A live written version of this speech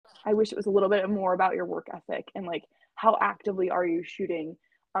I wish it was a little bit more about your work ethic and like how actively are you shooting?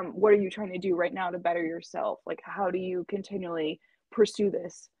 What are you trying to do right now to better yourself? Like, how do you continually pursue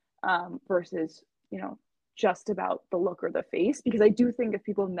this versus, just about the look or the face? Because I do think if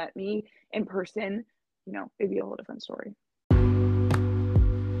people met me in person, it'd be a whole different story.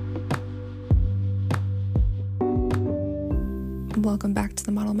 Welcome back to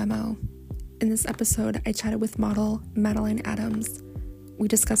the Model Memo. In this episode, I chatted with model Madeline Adams. We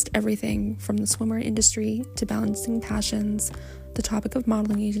discussed everything from the swimwear industry to balancing passions, the topic of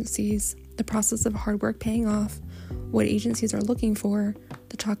modeling agencies, the process of hard work paying off, what agencies are looking for,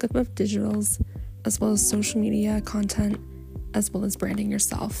 the topic of digitals, as well as social media content, as well as branding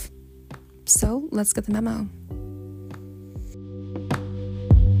yourself. So let's get the memo.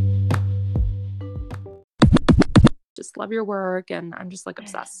 Just love your work, and I'm just like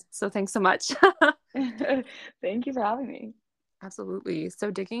obsessed. So thanks so much. Thank you for having me. Absolutely. So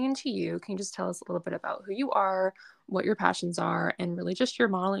digging into you, can you just tell us a little bit about who you are, what your passions are, and really just your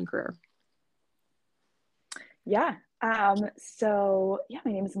modeling career? Yeah. My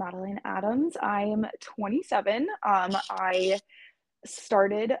name is Madeline Adams. I'm 27. I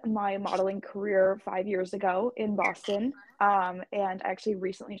started my modeling career 5 years ago in Boston. And I actually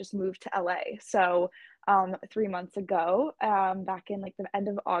recently just moved to LA. So 3 months ago, back in like the end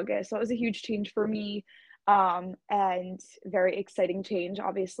of August. So it was a huge change for me. And very exciting change,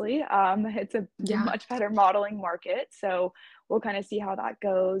 obviously. It's a much better modeling market. So we'll kind of see how that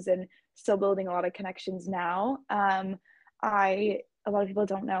goes, and still building a lot of connections now. A lot of people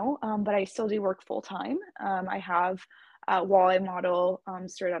don't know, but I still do work full time. I have while I model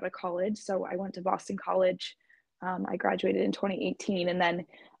straight out of college. So I went to Boston College. I graduated in 2018 and then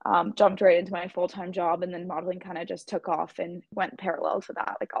jumped right into my full-time job, and then modeling kind of just took off and went parallel to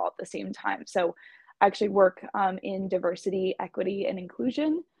that, like all at the same time. So I actually work in diversity, equity, and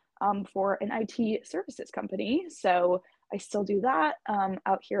inclusion for an IT services company. So I still do that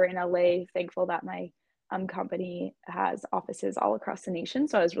out here in LA. Thankful that my company has offices all across the nation.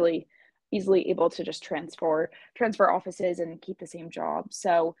 So I was really easily able to just transfer offices and keep the same job.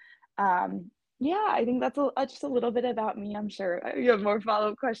 So I think that's just a little bit about me. I'm sure you have more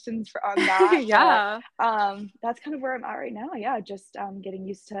follow-up questions on that. Yeah. But that's kind of where I'm at right now. Yeah, just getting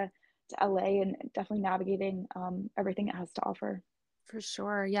used to LA and definitely navigating everything it has to offer. For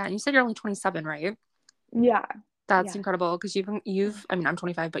sure. Yeah. And you said you're only 27, right? Yeah. That's Yeah. incredible, because I mean, I'm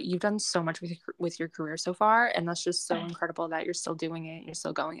 25, but you've done so much with your career so far, and that's just so incredible that you're still doing it, you're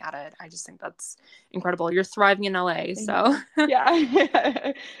still going at it. I just think that's incredible. You're thriving in LA, so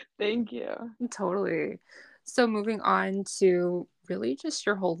yeah. Thank you. totally. So moving on to really just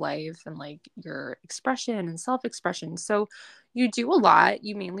your whole life and like your expression and self-expression. So you do a lot.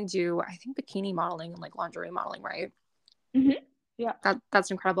 You mainly do, I think, bikini modeling and like lingerie modeling, right? Mm-hmm. Yeah.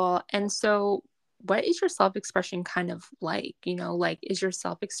 That's incredible. And so what is your self-expression kind of like? Like, is your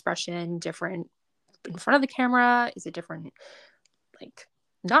self-expression different in front of the camera? Is it different, like,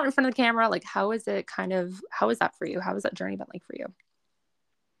 not in front of the camera? Like, how is that for you? How has that journey been like for you?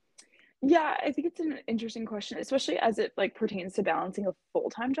 Yeah, I think it's an interesting question, especially as it like pertains to balancing a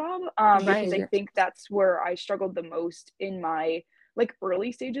full-time job. Because I Right. think that's where I struggled the most in my like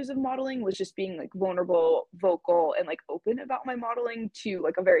early stages of modeling, was just being like vulnerable, vocal, and like open about my modeling to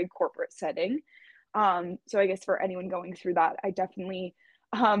like a very corporate setting. So I guess for anyone going through that, I definitely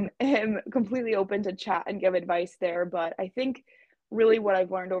am completely open to chat and give advice there. But I think really what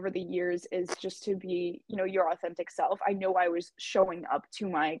I've learned over the years is just to be, your authentic self. I know I was showing up to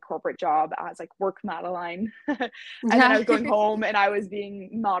my corporate job as like work Madeline. And then I Yeah. was going home and I was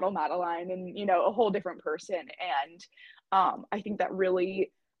being model Madeline and, a whole different person. And I think that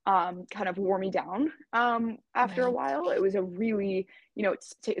really kind of wore me down after a Right. while. It was a really,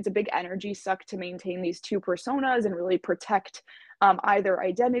 it's a big energy suck to maintain these two personas and really protect either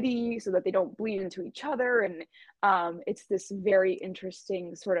identity so that they don't bleed into each other. And it's this very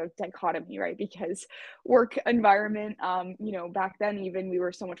interesting sort of dichotomy, right? Because work environment, back then even we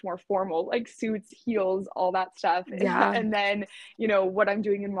were so much more formal, like suits, heels, all that stuff. Yeah. And then, what I'm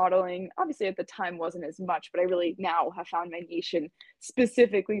doing in modeling, obviously at the time wasn't as much, but I really now have found my niche in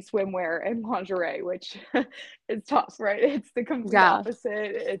specifically swimwear and lingerie, which is tough, right? It's the complete Yeah.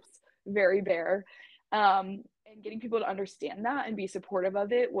 opposite. It's very bare. And getting people to understand that and be supportive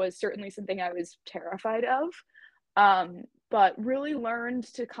of it was certainly something I was terrified of. But really learned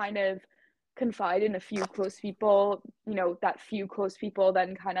to kind of confide in a few close people, that few close people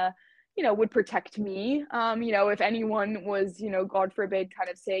then kind of, would protect me. If anyone was, God forbid, kind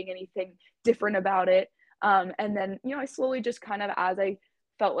of saying anything different about it. And then, I slowly just kind of, as I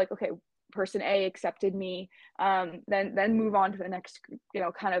felt like, okay, person A accepted me, then move on to the next,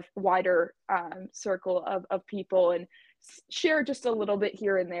 kind of wider circle of people, and share just a little bit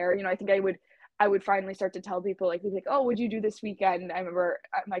here and there. I think I would finally start to tell people, like, oh, what'd you do this weekend? I remember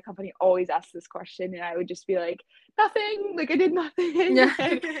my company always asked this question, and I would just be like, nothing, like I did nothing. Yeah.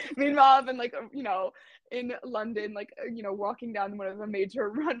 And meanwhile, I've been like, in London, like, walking down one of the major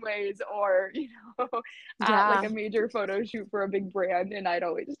runways, or, at like Yeah. a major photo shoot for a big brand, and I'd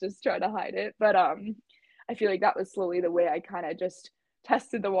always just try to hide it. But I feel like that was slowly the way I kind of just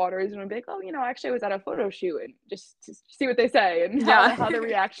tested the waters, and would be like, oh, actually I was at a photo shoot, and just to see what they say, and Yeah. how the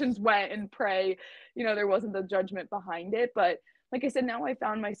reactions went, and pray, there wasn't the judgment behind it. But like I said, now I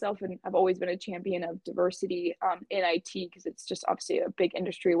found myself, and I've always been a champion of diversity in IT, because it's just obviously a big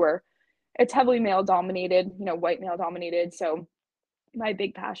industry where it's heavily male dominated, white male dominated. So my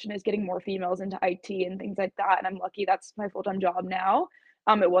big passion is getting more females into IT and things like that. And I'm lucky that's my full-time job now.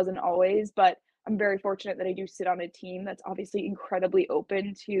 It wasn't always, but I'm very fortunate that I do sit on a team that's obviously incredibly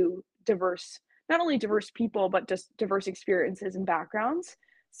open to not only diverse people, but just diverse experiences and backgrounds.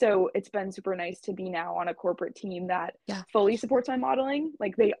 So it's been super nice to be now on a corporate team that Yeah. fully supports my modeling.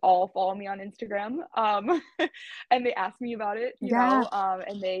 Like, they all follow me on Instagram, and they ask me about it,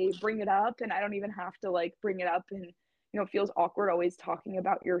 and they bring it up, and I don't even have to like bring it up. And it feels awkward always talking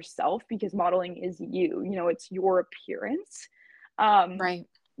about yourself, because modeling is it's your appearance, Right.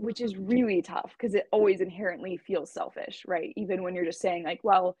 which is really tough, because it always inherently feels selfish, right? Even when you're just saying, like,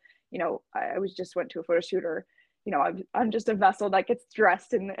 well, I went to a photo shoot, or I'm just a vessel that gets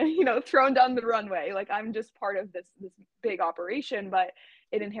dressed and thrown down the runway. Like, I'm just part of this big operation, but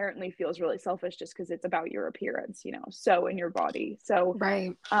it inherently feels really selfish, just because it's about your appearance, so in your body. So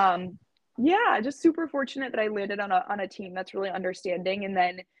Right. yeah, just super fortunate that I landed on a team that's really understanding. And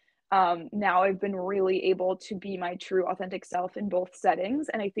then now I've been really able to be my true authentic self in both settings,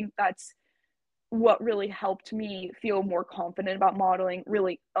 and I think that's what really helped me feel more confident about modeling,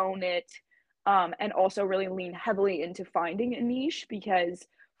 really own it, and also really lean heavily into finding a niche, because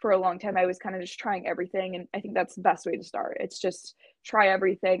for a long time I was kind of just trying everything. And I think that's the best way to start. It's just try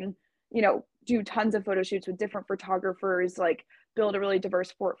everything, do tons of photo shoots with different photographers, like build a really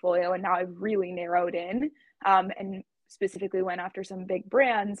diverse portfolio. And now I've really narrowed in, and specifically went after some big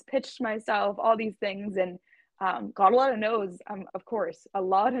brands, pitched myself, all these things, and got a lot of no's, of course, a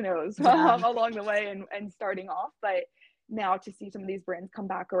lot of no's Yeah. along the way, and starting off. But now to see some of these brands come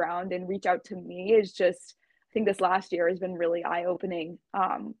back around and reach out to me is just, I think this last year has been really eye-opening,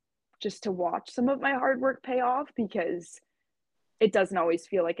 just to watch some of my hard work pay off, because it doesn't always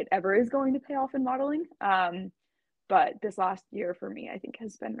feel like it ever is going to pay off in modeling. But this last year for me, I think,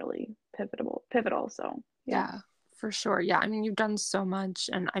 has been really pivotal. So Yeah, for sure. Yeah. I mean, you've done so much.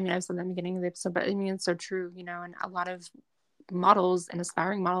 And I mean, I've said that in the beginning of the episode, but I mean, it's so true, and a lot of models and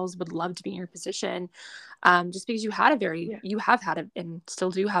aspiring models would love to be in your position, just because you have had and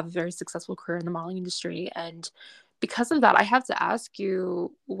still do have a very successful career in the modeling industry. And because of that, I have to ask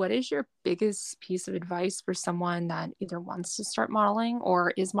you, what is your biggest piece of advice for someone that either wants to start modeling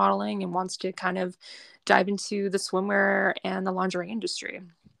or is modeling and wants to kind of dive into the swimwear and the lingerie industry?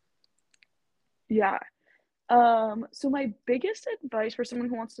 Yeah. So my biggest advice for someone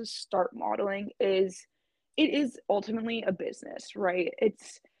who wants to start modeling is, it is ultimately a business, right?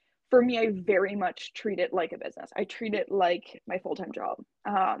 For me, I very much treat it like a business. I treat it like my full-time job.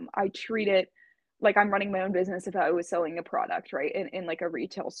 I treat it like I'm running my own business if I was selling a product, right? In like a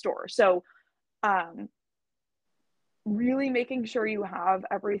retail store. So, um, really making sure you have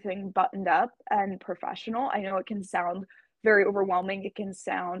everything buttoned up and professional. I know it can sound very overwhelming. It can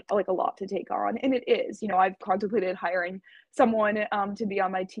sound like a lot to take on, and it is. I've contemplated hiring someone to be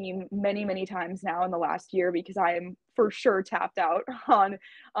on my team many, many times now in the last year, because I am for sure tapped out on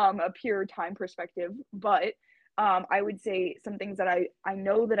a pure time perspective. But I would say some things that I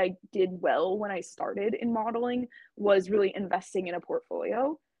know that I did well when I started in modeling was really investing in a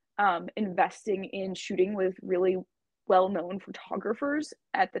portfolio, investing in shooting with really well-known photographers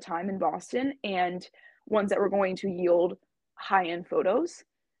at the time in Boston, and ones that were going to yield high-end photos.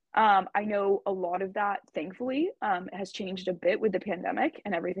 I know a lot of that, thankfully, has changed a bit with the pandemic,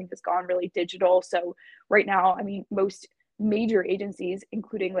 and everything has gone really digital. So right now, I mean, most major agencies,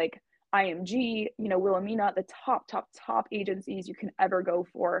 including like IMG, Wilhelmina, the top agencies you can ever go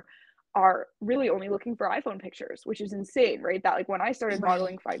for, are really only looking for iPhone pictures, which is insane, right? That, like, when I started Right.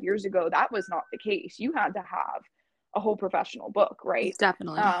 modeling 5 years ago, that was not the case. You had to have a whole professional book, right?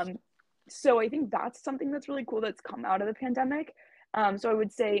 Definitely. So I think that's something that's really cool that's come out of the pandemic. So I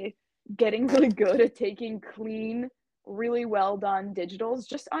would say getting really good at taking clean, really well done digitals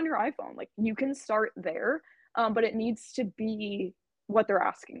just on your iPhone. Like, you can start there, but it needs to be what they're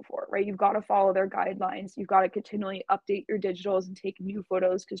asking for, right? You've got to follow their guidelines. You've got to continually update your digitals and take new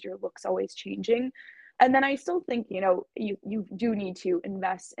photos because your look's always changing. And then I still think, you do need to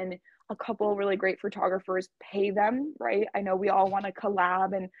invest in a couple really great photographers, pay them, right? I know we all want to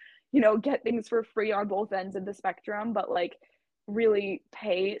collab and, get things for free on both ends of the spectrum, but like really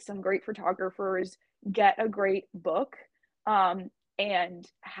pay some great photographers, get a great book, and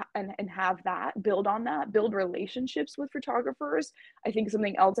have that, build on that, build relationships with photographers. I think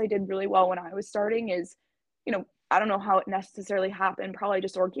something else I did really well when I was starting is, I don't know how it necessarily happened, probably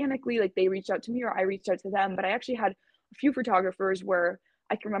just organically, like they reached out to me or I reached out to them, but I actually had a few photographers where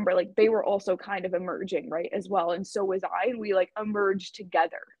I can remember like they were also kind of emerging, right, as well, and so was I, and we like emerged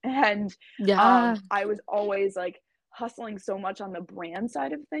together. And Yeah. I was always like hustling so much on the brand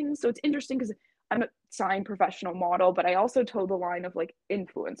side of things. So it's interesting because I'm a signed professional model, but I also toe the line of like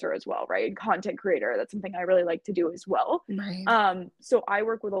influencer as well, right? Content creator. That's something I really like to do as well. Right. So I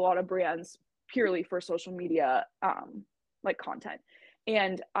work with a lot of brands purely for social media, like content.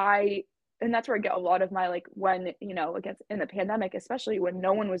 And that's where I get a lot of my, like, when, against in the pandemic, especially when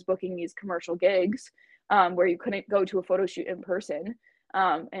no one was booking these commercial gigs, where you couldn't go to a photo shoot in person,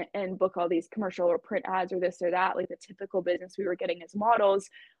 and book all these commercial or print ads or this or that, like the typical business we were getting as models.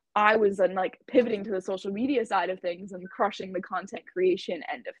 I was then like pivoting to the social media side of things and crushing the content creation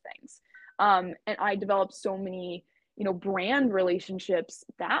end of things. And I developed so many, brand relationships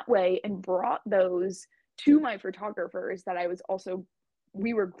that way and brought those to my photographers that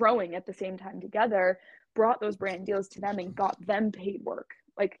we were growing at the same time together, brought those brand deals to them and got them paid work.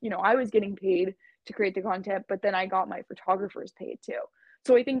 Like, I was getting paid to create the content, but then I got my photographers paid too.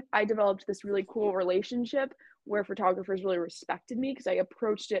 So I think I developed this really cool relationship where photographers really respected me because I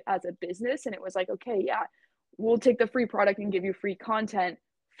approached it as a business, and it was like, okay, yeah, we'll take the free product and give you free content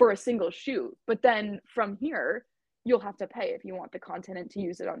for a single shoot. But then from here, you'll have to pay if you want the content and to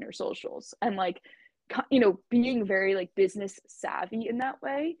use it on your socials. And like, being very like business savvy in that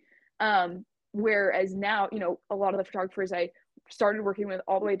way. Whereas now, a lot of the photographers I started working with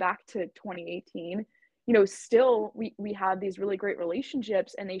all the way back to 2018, still we have these really great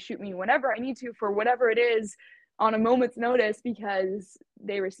relationships, and they shoot me whenever I need to for whatever it is on a moment's notice because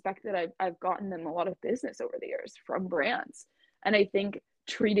they respect that I've gotten them a lot of business over the years from brands. And I think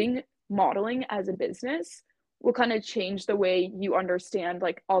treating modeling as a business will kind of change the way you understand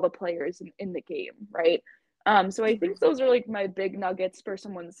like all the players in the game, right? So I think those are like my big nuggets for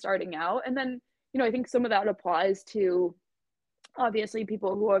someone starting out. And then, I think some of that applies to obviously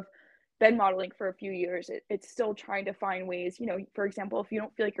people who have been modeling for a few years. It's still trying to find ways, for example, if you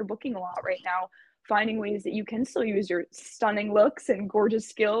don't feel like you're booking a lot right now, finding ways that you can still use your stunning looks and gorgeous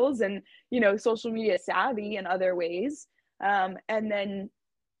skills and, social media savvy in other ways. And then,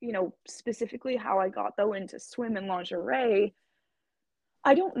 specifically how I got though into swim and lingerie,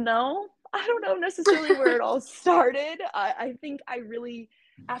 I don't know necessarily where it all started. I think I really,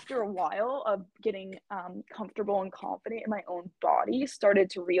 after a while of getting comfortable and confident in my own body,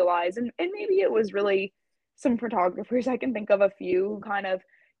 started to realize, and maybe it was really some photographers, I can think of a few, kind of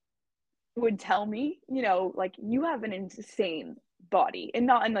would tell me, like, you have an insane body, and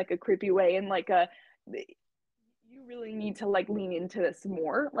not in like a creepy way, in like you really need to like lean into this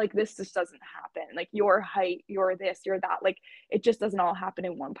more. Like, this just doesn't happen. Like, your height, you're this, you're that. Like, it just doesn't all happen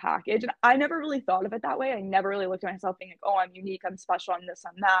in one package. And I never really thought of it that way. I never really looked at myself being like, oh, I'm unique, I'm special, I'm this,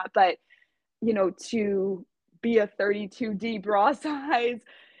 I'm that. But, to be a 32D bra size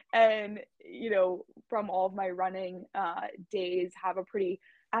and, from all of my running days, have a pretty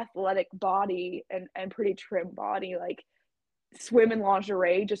athletic body and pretty trim body, like, swim and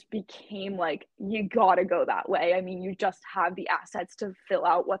lingerie just became like, you gotta go that way. I mean, you just have the assets to fill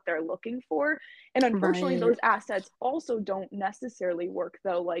out what they're looking for. And unfortunately, Right. those assets also don't necessarily work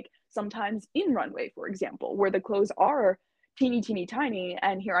though, like sometimes in runway, for example, where the clothes are teeny tiny,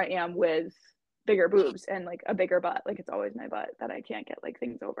 and here I am with bigger boobs and like a bigger butt. Like, it's always my butt that I can't get like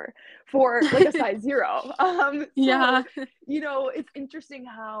things over for like a size 0. Yeah. It's interesting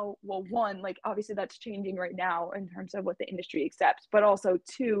how, well, one, like obviously that's changing right now in terms of what the industry accepts, but also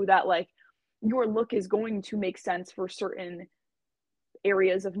two, that like your look is going to make sense for certain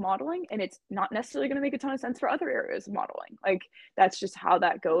areas of modeling, and it's not necessarily going to make a ton of sense for other areas of modeling. Like, that's just how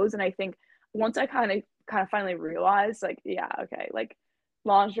that goes. And I think once I kind of finally realized, like, yeah, okay, like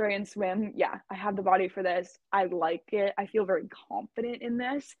lingerie and swim, yeah, I have the body for this, I like it, I feel very confident in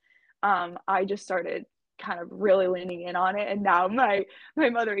this, I just started kind of really leaning in on it. And now my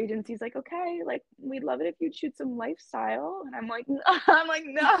mother agency's like, okay, like, we'd love it if you'd shoot some lifestyle. And I'm like no,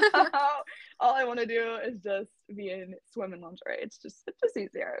 all I want to do is just be in swim and lingerie. It's just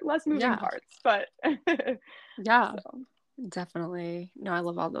easier, less moving Yeah. parts, but Yeah. so. Definitely. No, I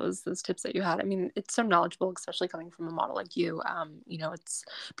love all those tips that you had. I mean, it's so knowledgeable, especially coming from a model like you. It's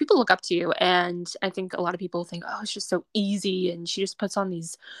people look up to you, and I think a lot of people think, oh, it's just so easy, and she just puts on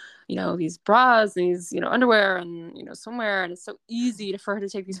these, these bras, these, underwear, and swimwear, and it's so easy for her to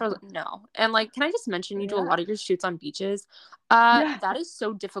take these photos. No, and like, can I just mention you do a Yeah. lot of your shoots on beaches? Yeah. That is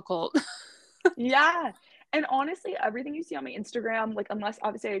so difficult. Yeah. And honestly, everything you see on my Instagram, like unless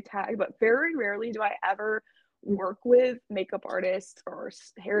obviously I tag, but very rarely do I ever work with makeup artists or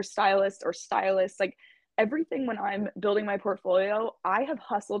hairstylists or stylists. Like everything when I'm building my portfolio, I have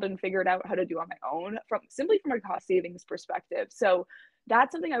hustled and figured out how to do on my own from a cost savings perspective. So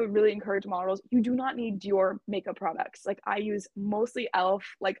that's something I would really encourage models. You do not need your makeup products. Like I use mostly e.l.f.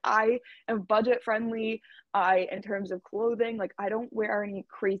 Like I am budget friendly. In terms of clothing, like I don't wear any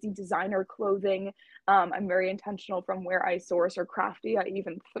crazy designer clothing. I'm very intentional from where I source or crafty. I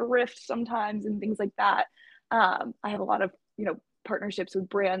even thrift sometimes and things like that. I have a lot of, partnerships with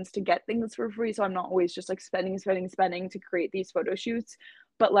brands to get things for free. So I'm not always just like spending to create these photo shoots.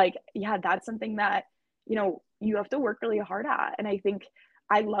 But like, yeah, that's something that, you have to work really hard at. And I think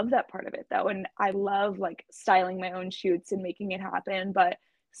I love that part of it though. And I love like styling my own shoots and making it happen. But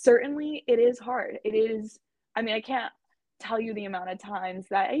certainly it is hard. It is, I mean, I can't tell you the amount of times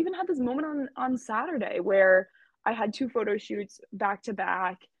that I even had this moment on Saturday where I had two photo shoots back to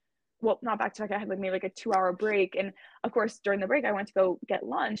back. Well, not back to back. I had like maybe like a 2 hour break. And of course, during the break, I went to go get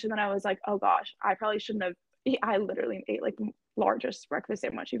lunch. And then I was like, oh gosh, I probably shouldn't have. I literally ate like largest breakfast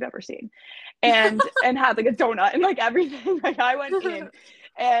sandwich you've ever seen and had like a donut and like everything. Like I went in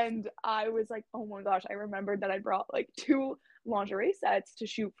and I was like, oh my gosh, I remembered that I brought like two lingerie sets to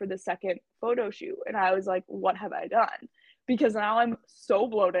shoot for the second photo shoot. And I was like, what have I done? Because now I'm so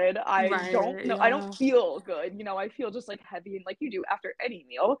bloated. I don't Right. know. I don't Yeah. feel good. I feel just like heavy and like you do after any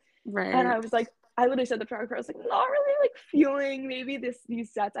meal. And Right. I was like, I literally said to the photographer, I was like, not really like feeling maybe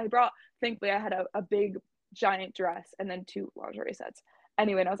these sets. I brought, thankfully I had a big giant dress and then two lingerie sets.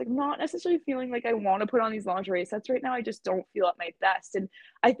 Anyway, and I was like, not necessarily feeling like I want to put on these lingerie sets right now. I just don't feel at my best. And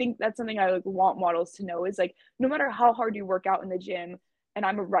I think that's something I like want models to know is like, no matter how hard you work out in the gym, and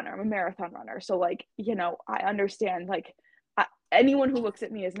I'm a runner, I'm a marathon runner. So like, I understand like anyone who looks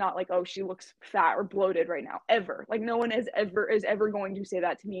at me is not like, oh, she looks fat or bloated right now, ever. Like no one is ever going to say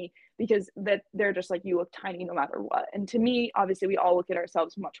that to me because that they're just like, you look tiny no matter what. And to me, obviously we all look at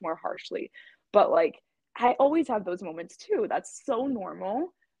ourselves much more harshly, but like I always have those moments too. That's so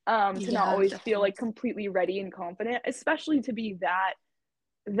normal. To not Yeah, always feel definitely. like completely ready and confident, especially to be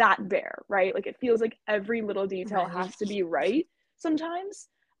that bare, right? Like it feels like every little detail Right. has to be right sometimes.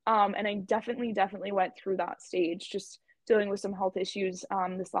 And I definitely went through that stage, just dealing with some health issues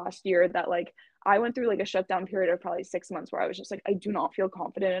this last year that like I went through like a shutdown period of probably 6 months where I was just like, I do not feel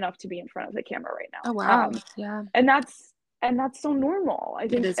confident enough to be in front of the camera right Oh, now. wow. Yeah. And that's so normal. I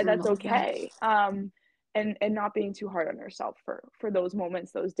It think is that's normal. Yeah. okay. And not being too hard on yourself for those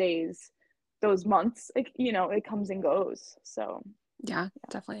moments, those days, those months. Like, it comes and goes. So Yeah,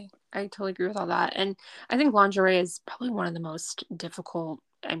 definitely. I totally agree with all that. And I think lingerie is probably one of the most difficult,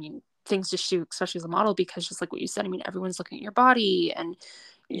 things to shoot, especially as a model, because just like what you said, everyone's looking at your body and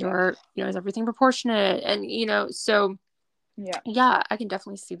yeah, is everything proportionate? And, so yeah, yeah, I can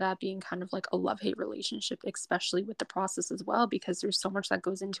definitely see that being kind of like a love-hate relationship, especially with the process as well, because there's so much that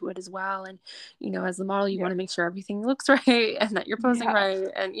goes into it as well. And, as the model, you yeah, want to make sure everything looks right and that you're posing yeah, right.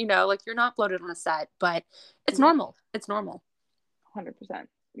 And, like you're not bloated on a set, but it's yeah, normal. It's normal. 100%.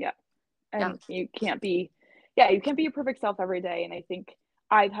 Yeah. Yeah. And you can't be your perfect self every day. And I think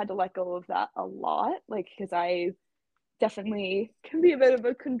I've had to let go of that a lot, like, because I definitely can be a bit of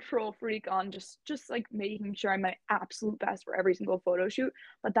a control freak on just like making sure I'm my absolute best for every single photo shoot,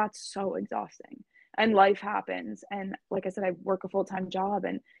 but that's so exhausting. And life happens, and like I said, I work a full-time job,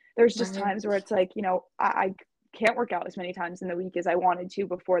 and there's just Right. times where it's like, I can't work out as many times in the week as I wanted to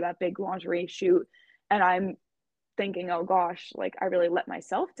before that big lingerie shoot, and I'm thinking, oh gosh, like I really let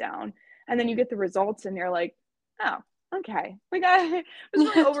myself down. And then you get the results and you're like, oh, okay. Like I was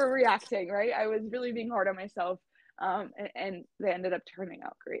really overreacting, right? I was really being hard on myself. And they ended up turning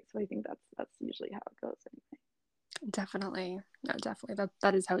out great. So I think that's usually how it goes Definitely. No, definitely.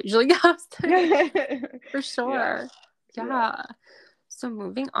 That is how it usually goes. anyway. For Yeah. sure. Yeah. Yeah. So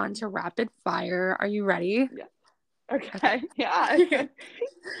moving on to rapid fire. Are you ready? Yeah. Okay. Okay. Yeah.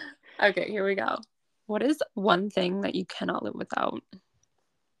 Okay, here we go. What is one thing that you cannot live without?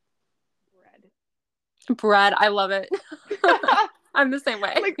 Bread. Bread. I love it. I'm the same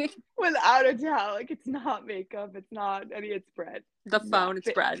way. Like without a doubt, like it's not makeup, it's not any, it's bread. The Yeah. phone,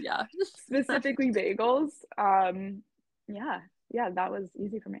 it's bread. Yeah. Specifically bagels. Yeah, yeah, that was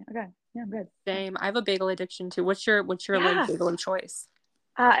easy for me. Okay. Yeah, I'm good. Same. I have a bagel addiction too. What's your like Yeah. bagel of choice?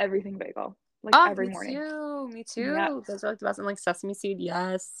 Everything bagel. Like Oh, every me morning. too. Me Yep. too. Those are like the best. And like sesame seed,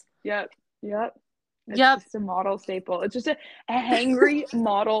 yes. Yep. Yep. It's Yep. just a model staple. It's just a hangry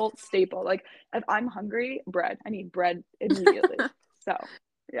model staple. Like if I'm hungry, bread. I need bread immediately. So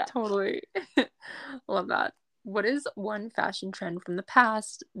yeah. Totally. Love that. What is one fashion trend from the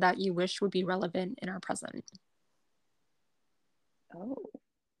past that you wish would be relevant in our present? Oh,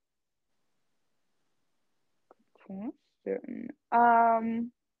 question.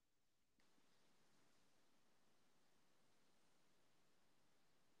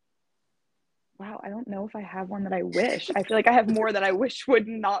 Wow, I don't know if I have one that I wish. I feel like I have more that I wish would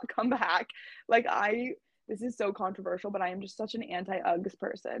not come back. Like this is so controversial, but I am just such an anti-Uggs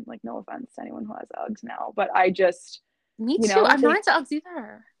person. Like no offense to anyone who has Uggs now, but I just, Me too. I'm not into Uggs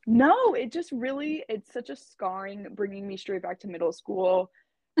either. no, it just really, it's such a scarring bringing me straight back to middle school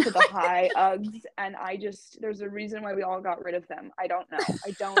to the high Uggs, and there's a reason why we all got rid of them. I don't know.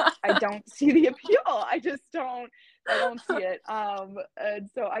 I don't see the appeal. I don't see it. And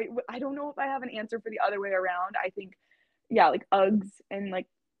so I don't know if I have an answer for the other way around. I think, yeah, like Uggs and like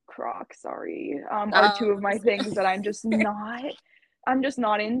Crocs, sorry, are two of my things that I'm just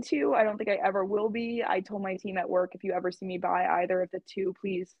not into. I don't think I ever will be. I told my team at work, if you ever see me buy either of the two,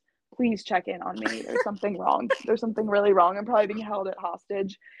 please check in on me. There's something wrong. There's something really wrong. I'm probably being held at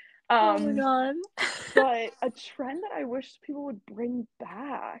hostage. Oh my Um, god. but a trend that I wish people would bring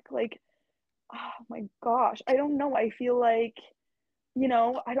back, like, oh my gosh, I don't know. I feel like,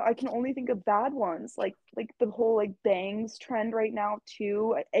 I can only think of bad ones, like the whole like bangs trend right now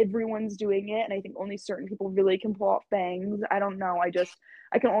too. Everyone's doing it, and I think only certain people really can pull off bangs. I don't know.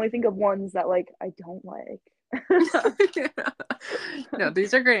 I can only think of ones that like I don't like. No,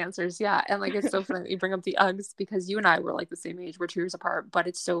 these are great answers. Yeah. And like, it's so funny that you bring up the Uggs because you and I were like the same age. We're 2 years apart. But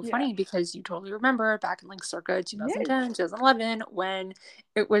it's so Yeah. funny because you totally remember back in like circa Yes. 2010, 2011, when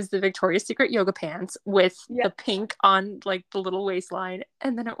it was the Victoria's Secret yoga pants with Yeah. the pink on like the little waistline.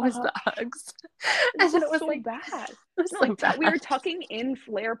 And then it was Uh-huh. the Uggs. And It's then it just was so like, bad. it was No, so like we bad. were tucking in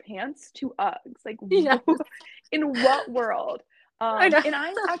flare pants to Uggs. Like, Yeah. in what world? I know. And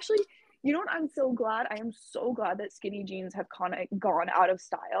I'm actually, what I'm so glad. I am so glad that skinny jeans have gone out of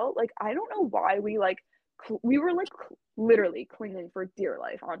style. Like, I don't know why we were like literally clinging for dear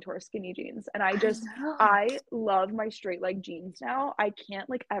life onto our skinny jeans, and I know. I love my straight leg jeans now. I can't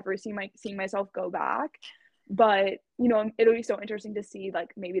like ever see myself go back. But it'll be so interesting to see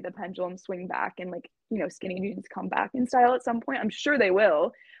like maybe the pendulum swing back and like skinny jeans come back in style at some point. I'm sure they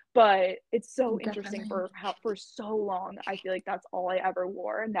will, but it's so interesting Definitely. for how for so long I feel like that's all I ever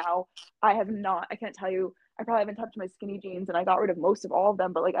wore. Now I can't tell you, I probably haven't touched my skinny jeans, and I got rid of most of all of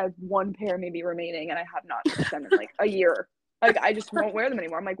them, but like I have one pair maybe remaining, and I have not touched them in like a year. Like I just won't wear them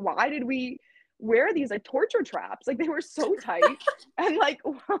anymore. I'm like, why did we wear these like torture traps? Like they were so tight and like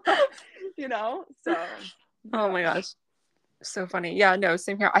so Oh yeah. my gosh. So funny. Yeah, no,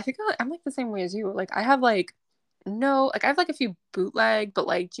 same here. I think I'm like the same way as you. Like I have like no, like I have like a few bootleg but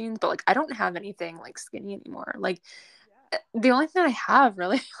like jeans, but like I don't have anything like skinny anymore. Like the only thing I have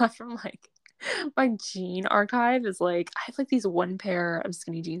really left from like my jean archive is like I have like these one pair of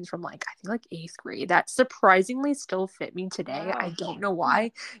skinny jeans from like I think like 8th grade that surprisingly still fit me today. I Wow. don't know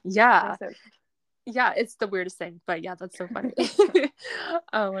why. Yeah. Impressive. Yeah, it's the weirdest thing, but yeah, that's so funny.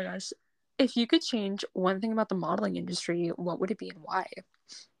 Oh my gosh. If you could change one thing about the modeling industry, what would it be and why?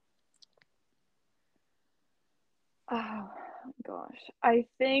 Oh gosh. I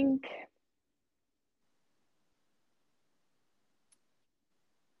think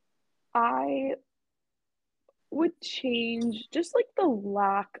I would change just like the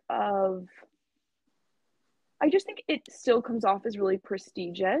lack of, I just think it still comes off as really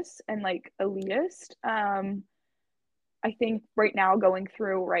prestigious and like elitist. I think right now going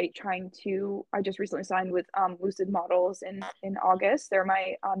through, right, I just recently signed with Lucid Models in August. They're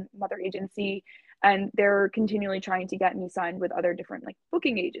my mother agency, and they're continually trying to get me signed with other different like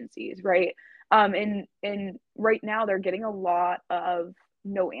booking agencies, right? And right now they're getting a lot of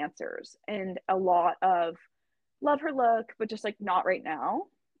no answers and a lot of love her look, but just like not right now.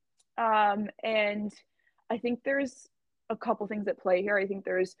 And I think there's a couple things at play here. I think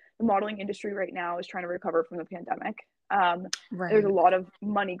there's the modeling industry right now is trying to recover from the pandemic. Um, there's a Right. lot of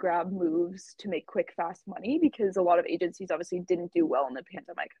money grab moves to make quick, fast money because a lot of agencies obviously didn't do well in the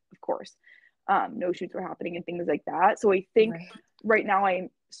pandemic, of course. No shoots were happening and things like that. So I think Right. right now I'm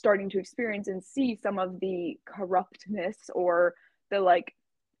starting to experience and see some of the corruptness or the like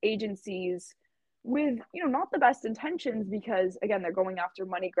agencies with not the best intentions, because again they're going after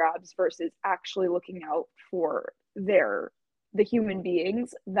money grabs versus actually looking out for their the human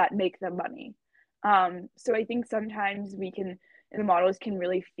beings that make the money. So I think sometimes we can, and the models can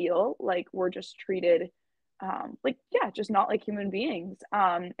really feel like we're just treated like, yeah, just not like human beings.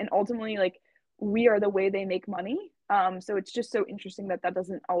 And ultimately, like, we are the way they make money. So it's just so interesting that that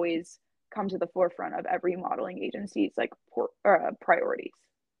doesn't always come to the forefront of every modeling agency's like priorities.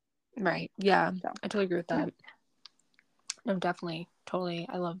 Right. Yeah. So I totally agree with yeah, that. No, definitely. Totally.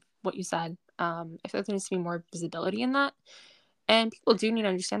 I love what you said. I feel like there needs to be more visibility in that. And people do need to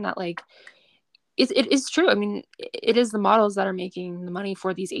understand that, like, it is true. I mean, it is the models that are making the money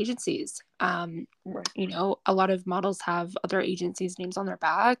for these agencies. right. You know, a lot of models have other agencies' names on their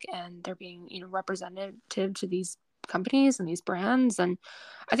back, and they're being, you know, representative to these companies and these brands. And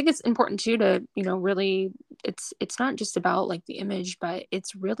I think it's important too to, you know, really, it's not just about like the image, but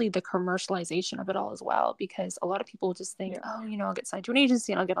it's really the commercialization of it all as well. Because a lot of people just think, Yeah. oh, you know, I'll get signed to an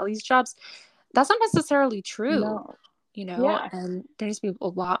agency and I'll get all these jobs. That's not necessarily true, No. you know, Yeah. and there needs to be a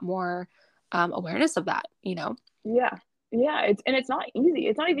lot more awareness of that, you know. Yeah. Yeah. It's not easy.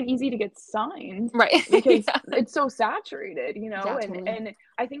 It's not even easy to get signed Right. because Yeah. it's so saturated, Yeah, and totally.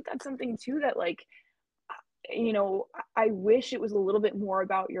 I think that's something too that like, I wish it was a little bit more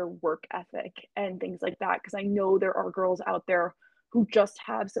about your work ethic and things like that because I know there are girls out there who just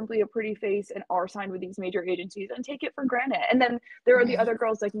have simply a pretty face and are signed with these major agencies and take it for granted. And then there are the Right. other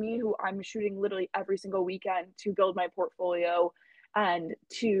girls like me who I'm shooting literally every single weekend to build my portfolio and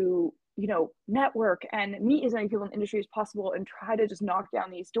to, network and meet as many people in the industry as possible and try to just knock down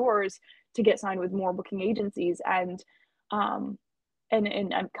these doors to get signed with more booking agencies. Um,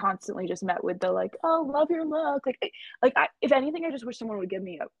 and I'm constantly just met with the like, oh, love your look. If anything, I just wish someone would give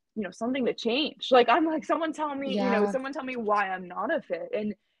me a, something to change. Like, I'm like, Yeah. someone tell me why I'm not a fit.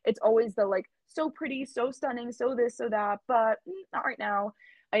 And it's always the like, so pretty, so stunning, so this, so that, but not right now.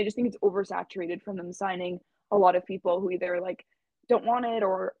 I just think it's oversaturated from them signing a lot of people who either like don't want it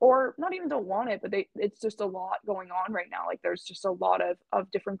or not even don't want it, but it's just a lot going on right now. Like, there's just a lot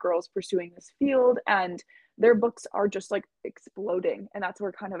of different girls pursuing this field, and their books are just like exploding. And that's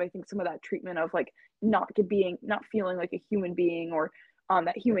where kind of I think some of that treatment of like not feeling like a human being or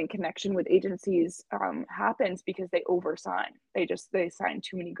that human connection with agencies happens because they oversign. They sign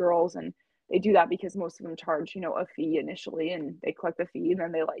too many girls, and they do that because most of them charge a fee initially, and they collect the fee and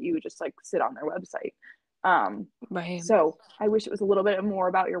then they let you just like sit on their website. um Right. so I wish it was a little bit more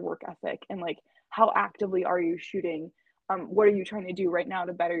about your work ethic and like how actively are you shooting. What are you trying to do right now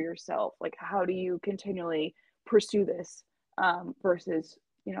to better yourself? Like, how do you continually pursue this versus,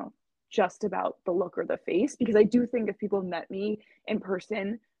 just about the look or the face? Because I do think if people met me in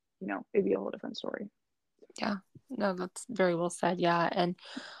person, it'd be a whole different story. Yeah. No, that's very well said. Yeah. And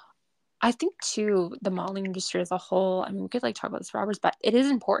I think too, the modeling industry as a whole, I mean, we could like talk about this for hours, but it is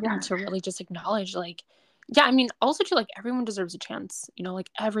important Yeah. to really just acknowledge, like, yeah, I mean, also too, like, everyone deserves a chance, you know, like,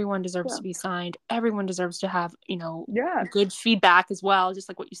 everyone deserves Yeah. to be signed. Everyone deserves to have, you know, Yeah. good feedback as well, just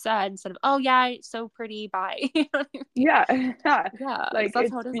like what you said, instead of, oh, yeah, so pretty, bye. You know what I mean? Yeah. Yeah, because Like, that's how it's it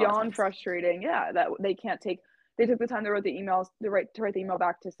is a lot of beyond times. frustrating. Yeah. That they took the time to write the emails, to write the email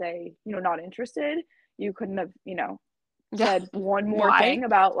back to say, not interested. You couldn't have, Yeah. said one more Why? thing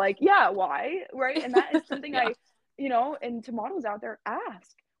about like, yeah, why, right? And that is something Yeah. and to models out there,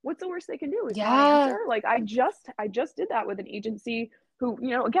 ask what's the worst they can do is not Yeah. answer. Like, I just did that with an agency who,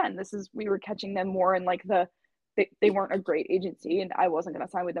 again, this is we were catching them more in like they weren't a great agency and I wasn't going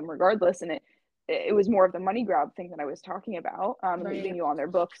to sign with them regardless, and it was more of the money grab thing that I was talking about, leaving Right. you on their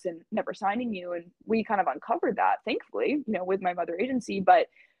books and never signing you. And we kind of uncovered that, thankfully, with my mother agency. But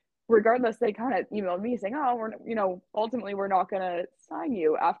regardless, they kind of emailed me saying, oh, we're, ultimately we're not going to sign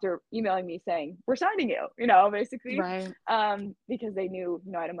you, after emailing me saying we're signing you, basically, Right. because they knew,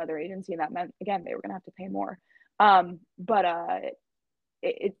 I had a mother agency, and that meant, again, they were going to have to pay more. But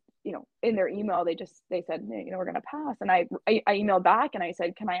it in their email, they said, we're going to pass. And I emailed back and I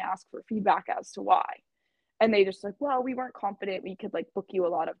said, can I ask for feedback as to why? And they just like, well, we weren't confident we could like book you a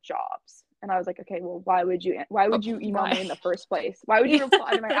lot of jobs. And I was like, okay, well, why Oh, would you email why? me in the first place? Why would you Yeah.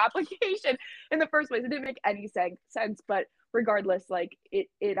 reply to my application in the first place? It didn't make any sense. But regardless, like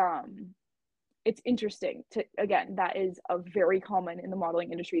it's interesting to, again, that is a very common in the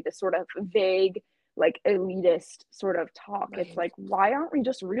modeling industry, this sort of vague, like elitist sort of talk. It's Right. like, why aren't we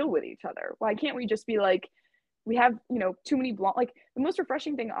just real with each other? Why can't we just be like, we have, too many blonde, like the most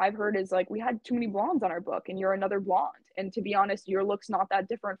refreshing thing I've heard is like, we had too many blondes on our book and you're another blonde. And to be honest, your look's not that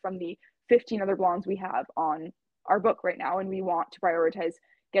different from the 15 other blondes we have on our book right now. And we want to prioritize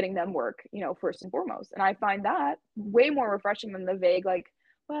getting them work, first and foremost. And I find that way more refreshing than the vague, like,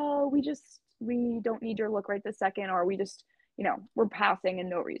 well, we don't need your look right this second, or we just, we're passing and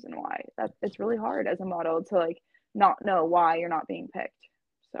no reason why. That it's really hard as a model to like not know why you're not being picked.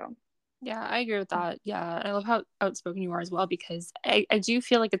 So Yeah, I agree with that. Yeah, I love how outspoken you are as well, because I do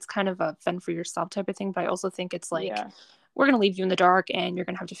feel like it's kind of a fend for yourself type of thing, but I also think it's like, yeah, we're going to leave you in the dark and you're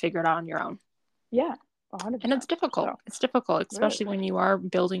going to have to figure it out on your own. yeah, And it's 100%. difficult. So It's difficult, really, especially when you are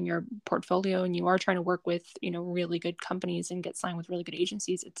building your portfolio and you are trying to work with, really good companies and get signed with really good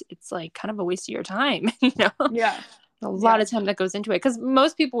agencies. It's like kind of a waste of your time, yeah, A lot yeah, of time that goes into it, because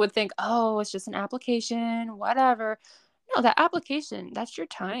most people would think, oh, it's just an application, whatever. No, that application, that's your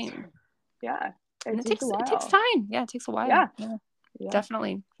it's time. yeah, And it it takes a takes while. time. Yeah, it takes a while. Yeah, Yeah. yeah,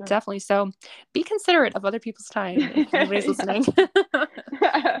 Definitely. sure. Definitely. So be considerate of other people's time if anybody's Yeah. listening.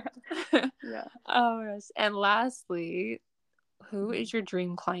 Yeah. Oh gosh. And lastly, who Mhm. is your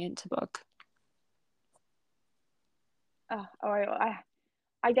dream client to book?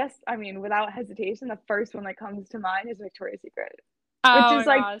 I guess, I mean, without hesitation, the first one that comes to mind is Victoria's Secret, which Oh is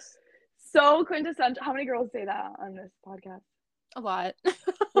my like gosh. so quintessential. How many girls say that on this podcast? A lot.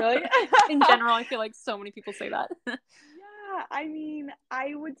 Really? In general, I feel like so many people say that. Yeah, I mean,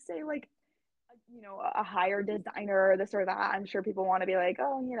 I would say like, a higher designer, this or that. I'm sure people want to be like,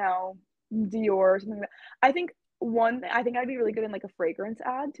 oh, Dior or something like that. I think I think I'd be really good in like a fragrance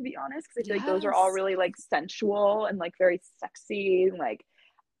ad, to be honest, because I feel like those are all Yes. really like sensual and like very sexy and like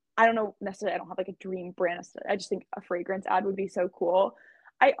I don't know necessarily. I don't have like a dream brand. I just think a fragrance ad would be so cool.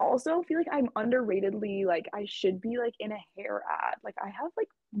 I also feel like I'm underratedly like I should be like in a hair ad. Like I have like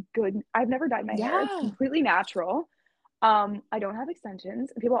good. I've never dyed my hair. It's Yeah. completely natural. I don't have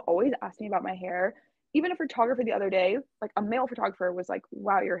extensions. People always ask me about my hair. Even a photographer the other day, like a male photographer, was like,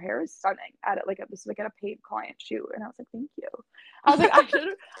 "Wow, your hair is stunning." This was like at a paid client shoot, and I was like, "Thank you." I was like,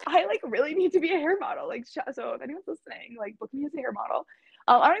 I like really need to be a hair model. Like, so if anyone's listening, like, book me as a hair model.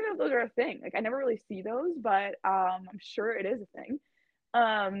 I don't even know if those are a thing. Like, I never really see those, but I'm sure it is a thing.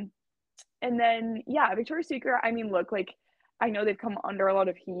 Um, and then yeah, Victoria's Secret. I mean, look, like, I know they've come under a lot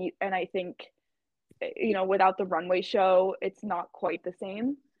of heat, and I think without the runway show, it's not quite the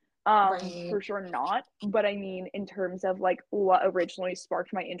same. Right. For sure not. But I mean, in terms of like what originally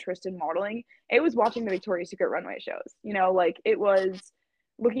sparked my interest in modeling, it was watching the Victoria's Secret runway shows. Like it was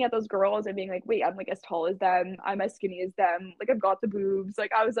looking at those girls and being like, wait, I'm like as tall as them, I'm as skinny as them, like I've got the boobs.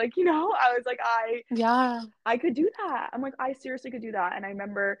 Like I was like, I was like, Yeah. I could do that. I'm like, I seriously could do that. And I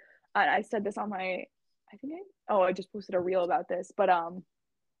remember I said this on my I think I just posted a reel about this, but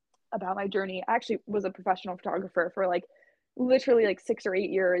about my journey. I actually was a professional photographer for like literally like 6 or 8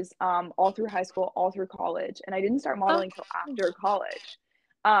 years, all through high school, all through college. And I didn't start Oh, modeling till after college,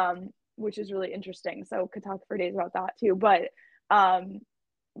 which is really interesting. So could talk for days about that too. Um,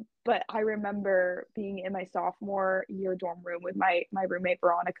 but I remember being in my sophomore year dorm room with my roommate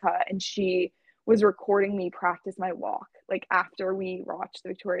Veronica, and she was recording me practice my walk like after we watched the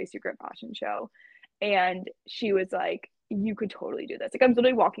Victoria's Secret fashion show. And she was like, you could totally do this. Like I'm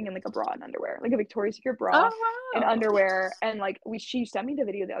literally walking in like a bra and underwear, like a Victoria's Secret bra oh and wow. underwear. And like she sent me the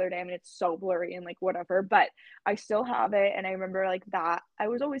video the other day. I mean, it's so blurry and like whatever, but I still have it. And I remember like that I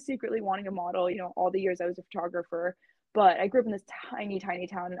was always secretly wanting a model, all the years I was a photographer. But I grew up in this tiny, tiny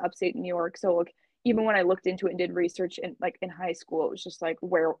town in upstate New York. So like even when I looked into it and did research in high school, it was just like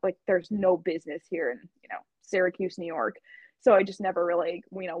where like there's no business here in, Syracuse, New York. So I just never really,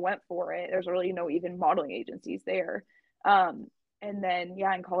 went for it. There's really no even modeling agencies there. Um, and then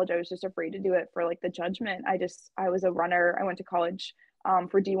yeah, in college I was just afraid to do it for like the judgment. I was a runner. I went to college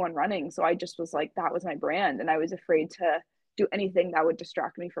for D1 running. So I just was like that was my brand, and I was afraid to do anything that would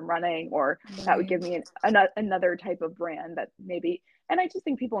distract me from running or that would give Right. me another type of brand that maybe. And I just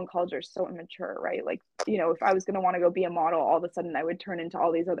think people in college are so immature, right? Like, if I was going to want to go be a model, all of a sudden I would turn into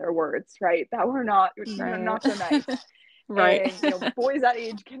all these other words, right? That were not, Right. not so nice. Right. And boys that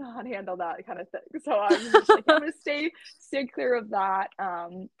age cannot handle that kind of thing. So I was just like, I'm gonna stay clear of that.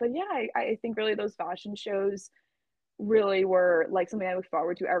 But yeah, I think really those fashion shows really were like something I look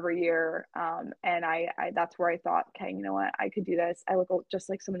forward to every year. And I that's where I thought, okay, you know what, I could do this. I look just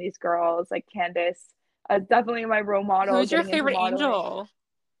like some of these girls, like Candace, definitely my role model Who's your getting into favorite modeling. angel?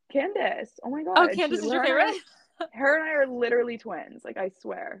 Candace, oh my Oh, god, Candace is your favorite? her and I are literally twins, like I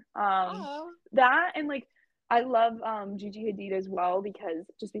swear. Oh. That and like I love Gigi Hadid as well because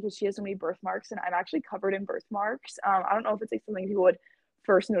she has so many birthmarks, and I'm actually covered in birthmarks. I don't know if it's like something people would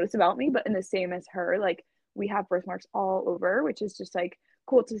first notice about me, but in the same as her, like we have birthmarks all over, which is just like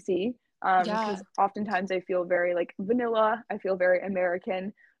cool to see. Yeah, Because oftentimes I feel very like vanilla, I feel very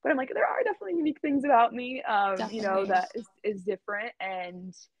American, but I'm like there are definitely unique things about me, definitely. that is different.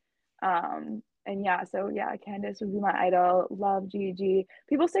 And yeah, so yeah, Candace would be my idol. Love Gigi.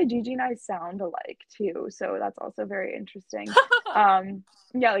 People say Gigi and I sound alike too, so that's also very interesting. Um,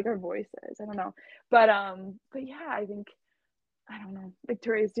 yeah, like our voices. I don't know. But yeah, I think I don't know.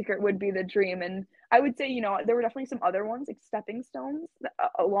 Victoria's Secret would be the dream, and I would say, there were definitely some other ones like stepping stones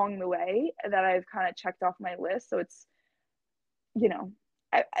along the way that I've kind of checked off my list. So it's you know,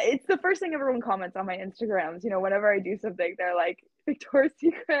 it's the first thing everyone comments on my Instagrams. Whenever I do something, they're like, Victoria's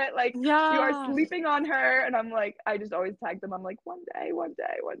Secret, like, you are Yeah. sleeping on her. And I'm like, I just always tag them. I'm like, one day, one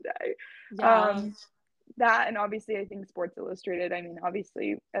day, one day. Yeah. Um, that, and obviously, I think Sports Illustrated, I mean,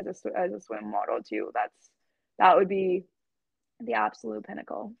 obviously, as a swim model, too, that would be the absolute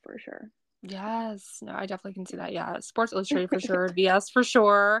pinnacle for sure. Yes. No, I definitely can see that. Yeah. Sports Illustrated for sure. VS for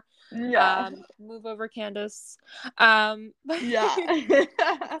sure. Yeah. Move over Candace. Yeah.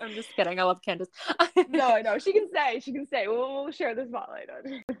 I'm just kidding. I love Candace. No, I know. She can say. We'll share the spotlight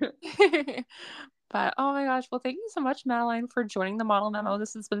on her. But oh my gosh, well, thank you so much, Madeline, for joining the Model Memo.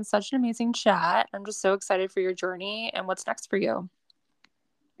 This has been such an amazing chat. I'm just so excited for your journey and what's next for you.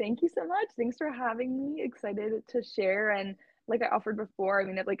 Thank you so much. Thanks for having me. Excited to share. And like I offered before, I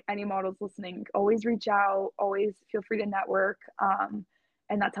mean, if like any models listening, always reach out, always feel free to network. And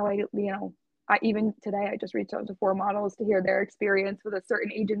that's how even today, I just reached out to 4 models to hear their experience with a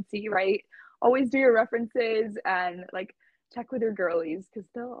certain agency, right? Always do your references and like check with your girlies because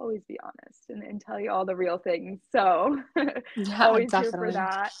they'll always be honest and tell you all the real things. So Yeah, always here for definitely.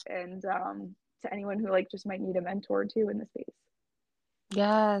 that. And to anyone who like just might need a mentor too in the space.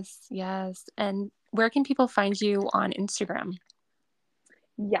 Yes, yes. And where can people find you on Instagram?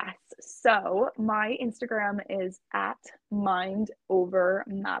 Yes. So my Instagram is at mind over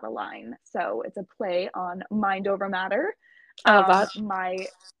Madeline. So it's a play on mind over matter. I love that. My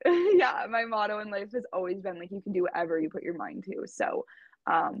yeah, my motto in life has always been like you can do whatever you put your mind to. So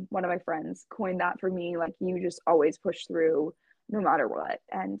one of my friends coined that for me, like you just always push through no matter what.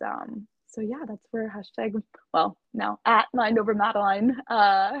 And so yeah, that's where hashtag well now at mind over Madeline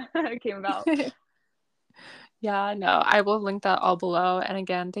came about. Yeah, no, I will link that all below. And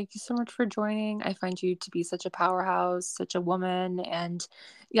again, thank you so much for joining. I find you to be such a powerhouse, such a woman. And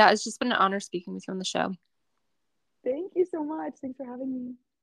yeah, it's just been an honor speaking with you on the show. Thank you so much. Thanks for having me.